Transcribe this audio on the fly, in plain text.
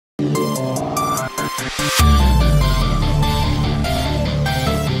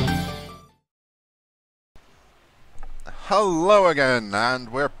Hello again,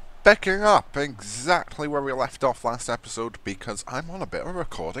 and we're picking up exactly where we left off last episode because I'm on a bit of a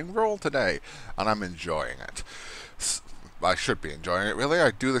recording roll today, and I'm enjoying it. I should be enjoying it, really. I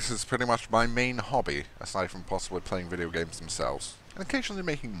do this as pretty much my main hobby, aside from possibly playing video games themselves, and occasionally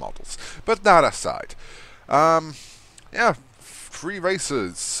making models. But that aside, yeah, 3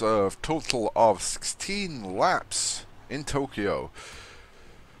 races, total of 16 laps in Tokyo.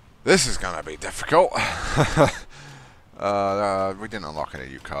 This is gonna be difficult. We didn't unlock any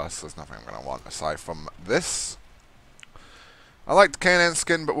new cars, so there's nothing I'm going to want aside from this. I like the K&N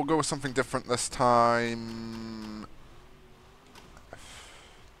skin, but we'll go with something different this time.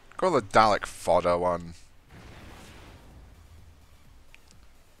 Go with the Dalek fodder one.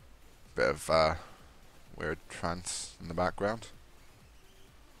 Bit of weird trance in the background.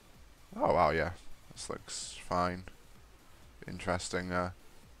 Oh wow, yeah. This looks fine. Interesting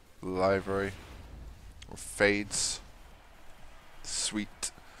livery. Or fades.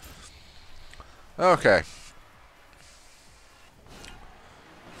 Sweet. Okay.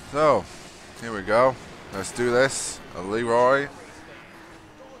 So, here we go. Let's do this. Leroy.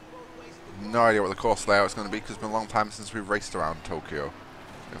 No idea what the course layout's going to be because it's been a long time since we've raced around Tokyo.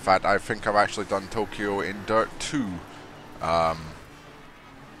 In fact, I think I've actually done Tokyo in DiRT 2.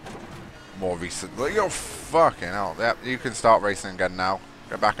 More recently. Oh, fucking hell. Yep, you can start racing again now.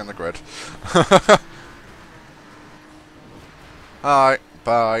 Get back in the grid. Alright,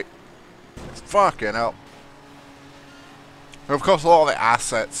 bye. Fucking hell. Of course, a lot of the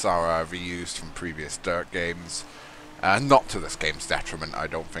assets are reused from previous DiRT games. Not to this game's detriment, I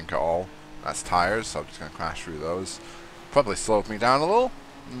don't think at all. That's tires, so I'm just going to crash through those. Probably slowed me down a little.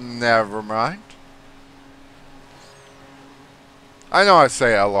 Never mind. I know I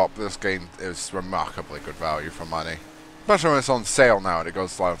say it a lot, but this game is remarkably good value for money. Especially when it's on sale now and it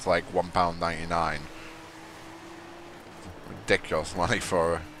goes down to like £1.99. Ridiculous money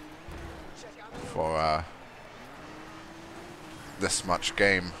for this much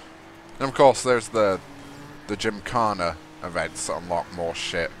game. And of course there's the Gymkhana events that unlock more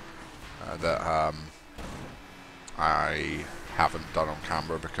shit that I haven't done on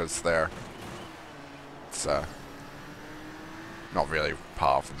camera because it's not really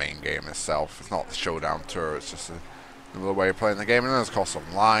part of the main game itself. It's not the Showdown tour, it's just another way of playing the game. And there's of course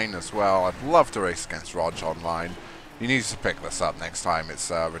online as well. I'd love to race against Rog online. You need to pick this up next time. It's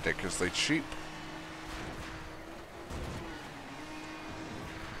ridiculously cheap.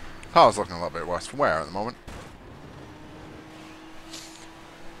 Car's looking a little bit worse for wear at the moment.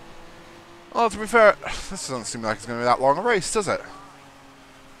 Well, to be fair, this doesn't seem like it's going to be that long a race, does it?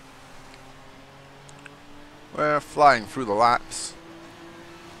 We're flying through the laps.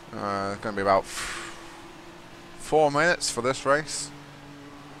 It's going to be about 4 minutes for this race.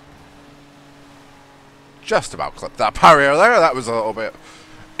 Just about clipped that barrier there. That was a little bit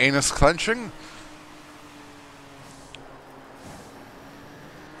anus clenching.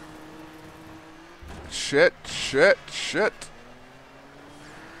 Shit, shit, shit.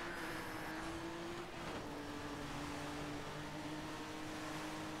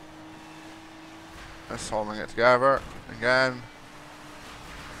 Just holding it together again.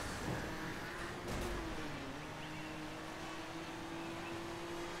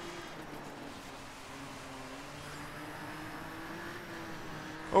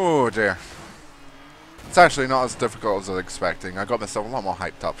 Oh dear. It's actually not as difficult as I was expecting. I got myself a lot more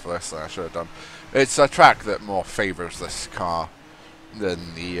hyped up for this than I should have done. It's a track that more favours this car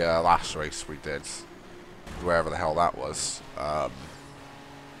than the last race we did. Wherever the hell that was.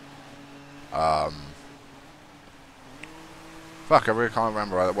 Fuck, I really can't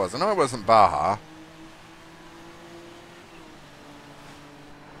remember where it was. I know it wasn't Baja.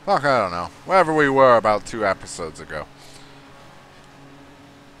 Fuck, I don't know. Wherever we were about 2 episodes ago.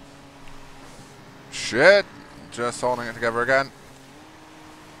 Shit! Just holding it together again.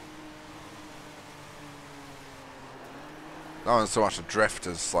 Not so much a drift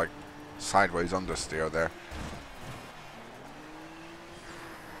as like sideways understeer there.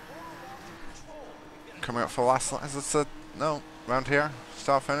 Coming up for last lap. Is this a no round here?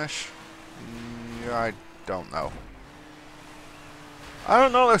 Start finish? Yeah, I don't know. I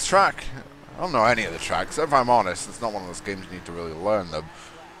don't know this track. I don't know any of the tracks. If I'm honest, it's not one of those games you need to really learn them.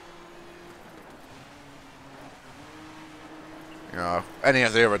 You know, any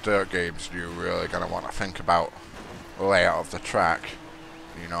of the other DiRT games, you're really going to want to think about the layout of the track.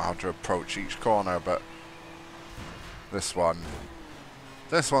 You know how to approach each corner, but this one's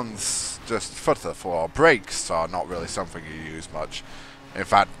just foot to the floor. Brakes are not really something you use much. In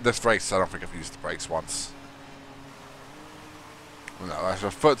fact, this race, I don't think I've used the brakes once. No, that's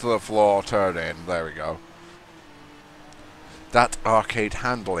a foot to the floor, turn in, there we go. That arcade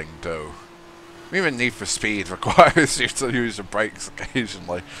handling, though. Even Need for Speed requires you to use the brakes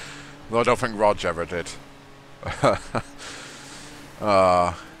occasionally. Though I don't think Rog ever did. God,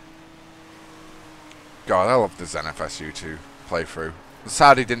 I love the ZenFSU 2 playthrough.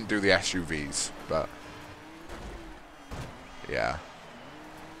 Sad he didn't do the SUVs, but yeah.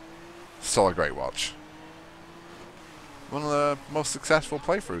 Still a great watch. One of the most successful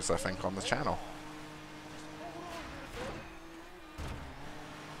playthroughs, I think, on the channel.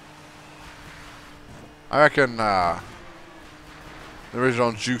 I reckon the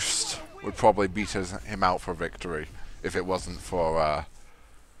original Juiced would probably beat him out for victory if it wasn't for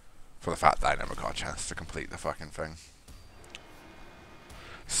the fact that I never got a chance to complete the fucking thing.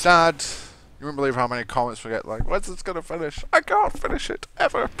 Sad. You wouldn't believe how many comments we get like, when's this gonna finish? I can't finish it,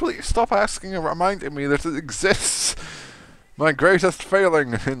 ever. Please stop asking and reminding me that it exists. My greatest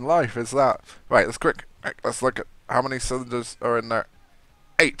failing in life is that. Right, let's look at how many cylinders are in there.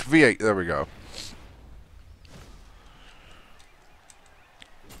 8, V8, there we go.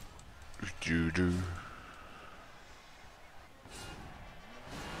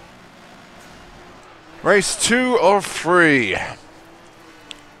 Race 2 or 3.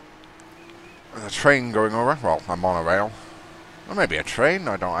 There's a train going over. Well, a monorail. Or maybe a train.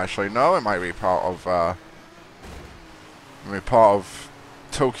 I don't actually know. It might be part of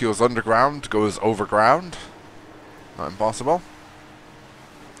Tokyo's underground goes overground. Not impossible.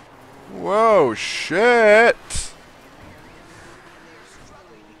 Whoa, shit!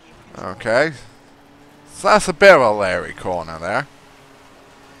 Okay. So that's a bit of a Larry corner there.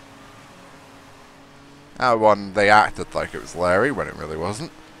 That one, they acted like it was Larry when it really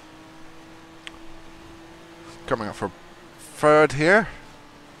wasn't. Coming up for third here.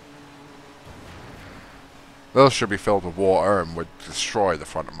 Those should be filled with water and would destroy the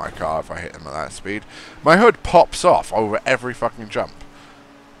front of my car if I hit them at that speed. My hood pops off over every fucking jump.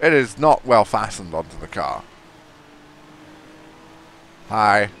 It is not well fastened onto the car.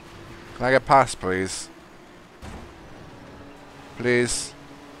 Hi. Can I get past, please? Please.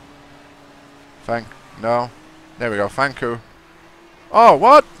 No. There we go. Thank you. Oh,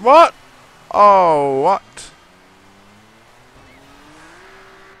 what? What? Oh, what?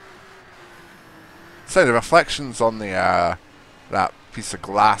 Say the reflections on the that piece of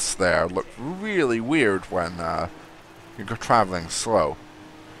glass there look really weird when you're traveling slow.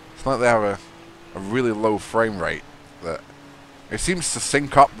 It's like they have a really low frame rate that it seems to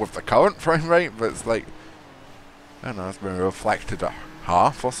sync up with the current frame rate, but it's like, I don't know, it's been reflected at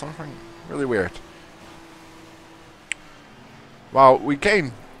half or something. Really weird. Well, we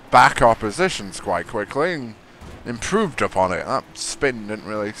gained back our positions quite quickly and improved upon it. That spin didn't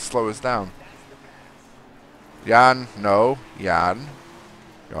really slow us down. Jan, no. Jan.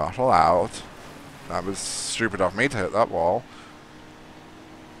 You're not allowed. That was stupid of me to hit that wall.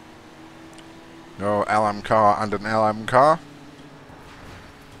 No LM car and an LM car.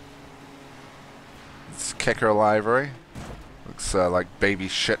 It's kicker livery. Looks like baby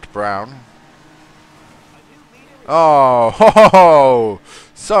shit brown. Oh, ho, ho, ho.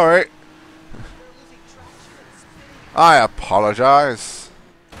 Sorry. I apologize.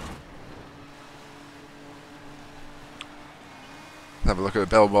 Have a look at the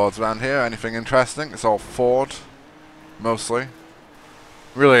billboards around here. Anything interesting? It's all Ford, mostly.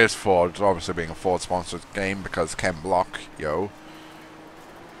 Really is Ford. It's obviously being a Ford-sponsored game because Ken Block, yo.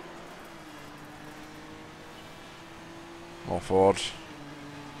 More Ford.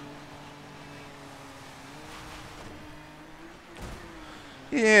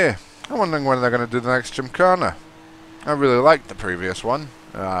 Yeah, I'm wondering when they're going to do the next Gymkhana. I really liked the previous one,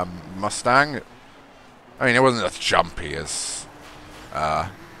 Mustang. I mean, it wasn't as jumpy as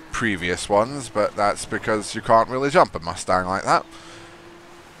previous ones, but that's because you can't really jump a Mustang like that.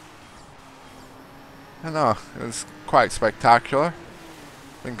 I know, it was quite spectacular.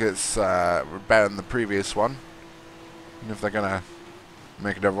 I think it's better than the previous one. And if they're going to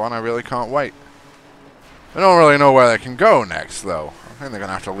make another one, I really can't wait. I don't really know where they can go next, though. I think they're going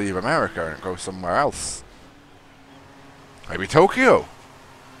to have to leave America and go somewhere else. Maybe Tokyo.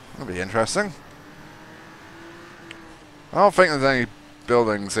 That'll be interesting. I don't think there's any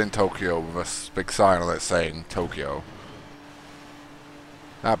buildings in Tokyo with a big sign on it saying Tokyo.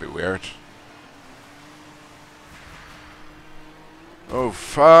 That'd be weird. Oh,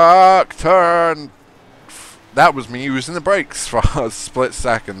 fuck. Turn. That was me using the brakes for a split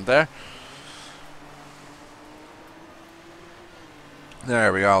second there.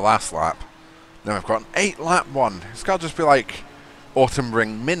 There we are, last lap. Then we've got an 8-lap one. It's got to just be like Autumn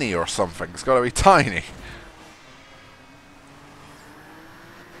Ring Mini or something. It's got to be tiny.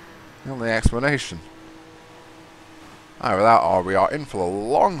 The only explanation. Either that or we are in for the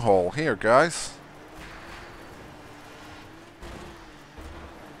long haul here, guys.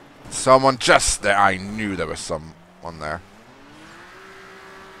 Someone just there. I knew there was someone there.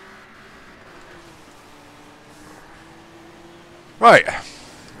 Right.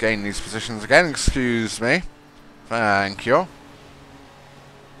 Gain these positions again. Excuse me. Thank you.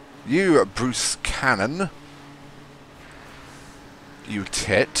 You, Bruce Cannon. You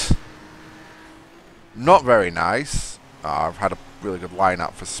tit. Not very nice. I've had a really good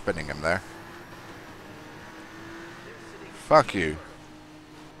lineup for spinning him there. Fuck you.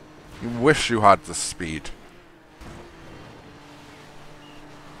 You wish you had the speed.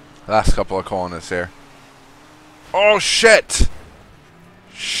 Last couple of corners here. Oh shit!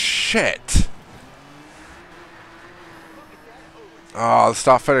 Shit! Oh, the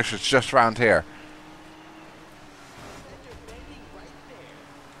start finish is just around here.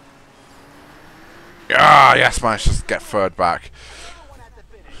 Ah, yes, managed to get third back.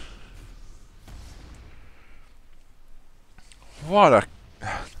 What a...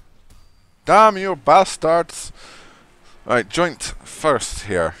 Damn you bastards! Right, joint first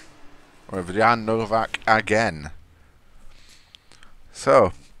here. With Jan Novak again.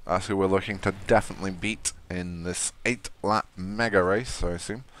 So, that's who we're looking to definitely beat in this 8-lap mega race, I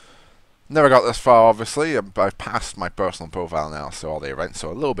assume. Never got this far, obviously. I've passed my personal profile now, so all the events,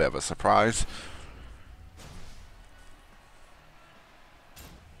 so a little bit of a surprise.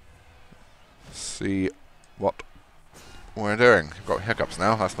 See what we're doing. We've got hiccups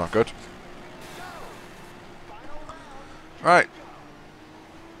now, that's not good. Right.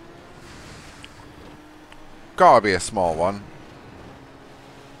 Gotta be a small one.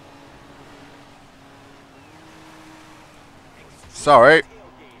 Sorry,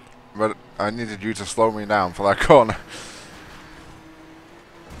 but I needed you to slow me down for that corner.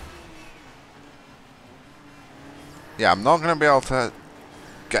 Yeah, I'm not going to be able to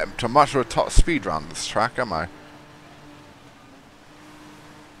get to much of a top speed around this track, am I?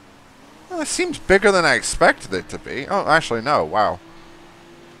 Well, it seems bigger than I expected it to be. Oh, actually, no. Wow.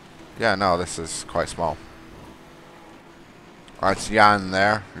 Yeah, no, this is quite small. Right, it's Jan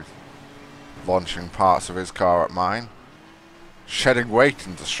there, launching parts of his car at mine. Shedding weight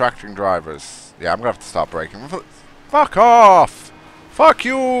and distracting drivers. Yeah, I'm going to have to start braking. Fuck off! Fuck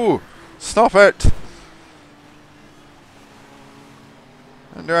you! Stop it!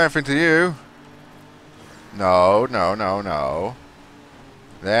 I didn't do anything to you. No, no, no, no.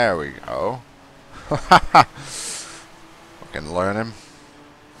 There we go. Fucking learn him.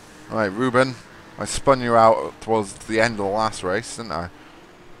 Right, Ruben. I spun you out towards the end of the last race, didn't I?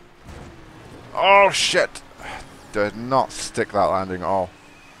 Oh, shit! Did not stick that landing at all.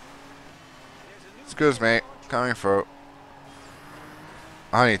 Excuse me, coming through.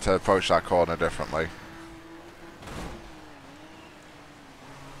 I need to approach that corner differently.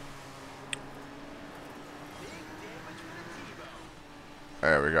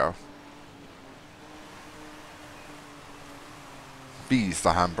 There we go. B's the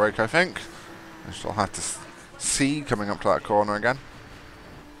handbrake, I think. I shall have to see coming up to that corner again.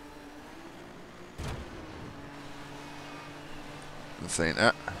 Seen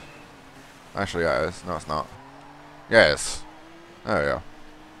it. Actually, yeah, it is. No, it's not. Yeah, it is. There we go.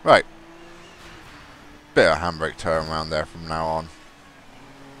 Right. Bit of handbrake turn around there from now on.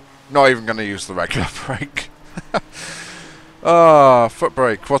 Not even going to use the regular brake. Ah, foot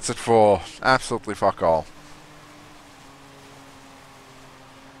brake. What's it for? Absolutely fuck all.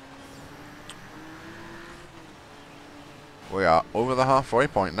 We are over the halfway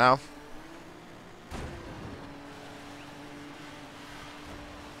point now.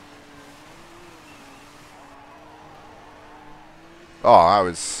 Oh, I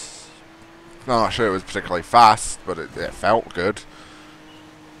was... I'm not sure it was particularly fast, but it felt good.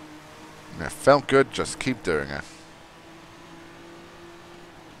 And it felt good, just keep doing it.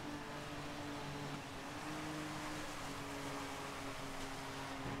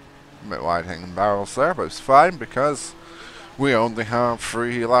 A bit wide hanging barrels there, but it's fine because we only have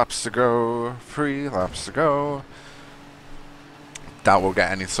 3 laps to go. 3 laps to go. Doubt we'll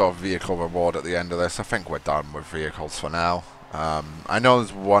get any sort of vehicle reward at the end of this. I think we're done with vehicles for now. I know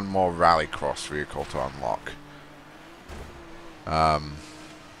there's one more rallycross vehicle to unlock.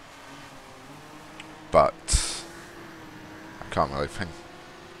 But I can't really think.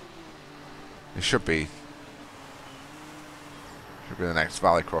 It should be the next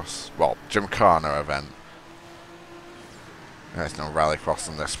rallycross. Well, Gymkhana event. There's no rallycross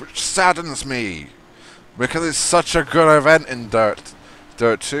in this, which saddens me because it's such a good event in Dirt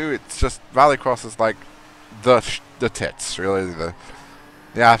 2. It's just rallycross is like the tits, really, the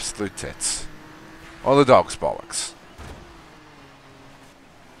absolute tits, or the dog's bollocks.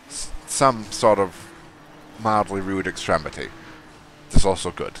 some sort of mildly rude extremity. It's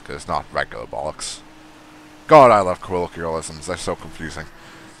also good, because it's not regular bollocks. God, I love colloquialisms. They're so confusing.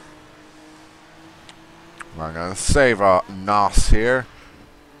 I'm going to save our Nos here.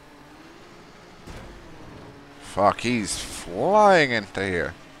 Fuck, he's flying into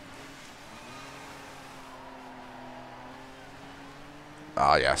here.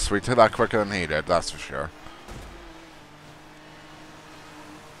 Ah, yes, we did that quicker than he did, that's for sure.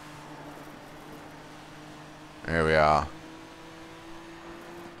 Here we are.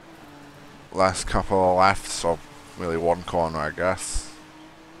 Last couple left, so really one corner, I guess.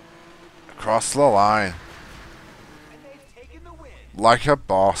 Across the line. Like a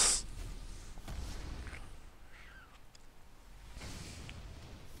boss.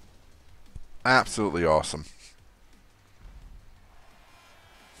 Absolutely awesome.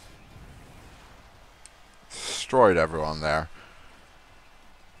 Destroyed everyone there.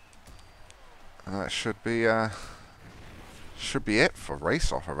 And that should be it for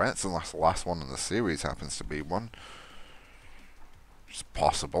race-off events, unless the last one in the series happens to be one. It's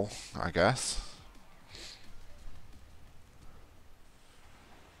possible, I guess.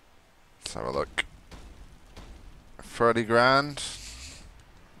 Let's have a look. 30 grand.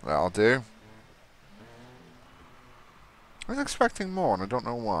 That'll do. I was expecting more, and I don't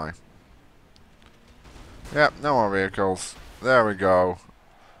know why. Yep, no more vehicles. There we go.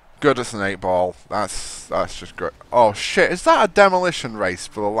 Good as an 8-ball. That's just great. Oh shit, is that a demolition race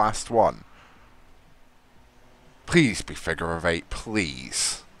for the last one? Please be figure of 8,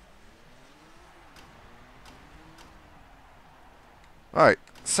 please. Right,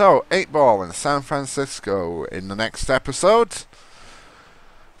 so 8-ball in San Francisco in the next episode.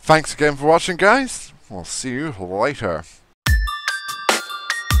 Thanks again for watching, guys. We'll see you later.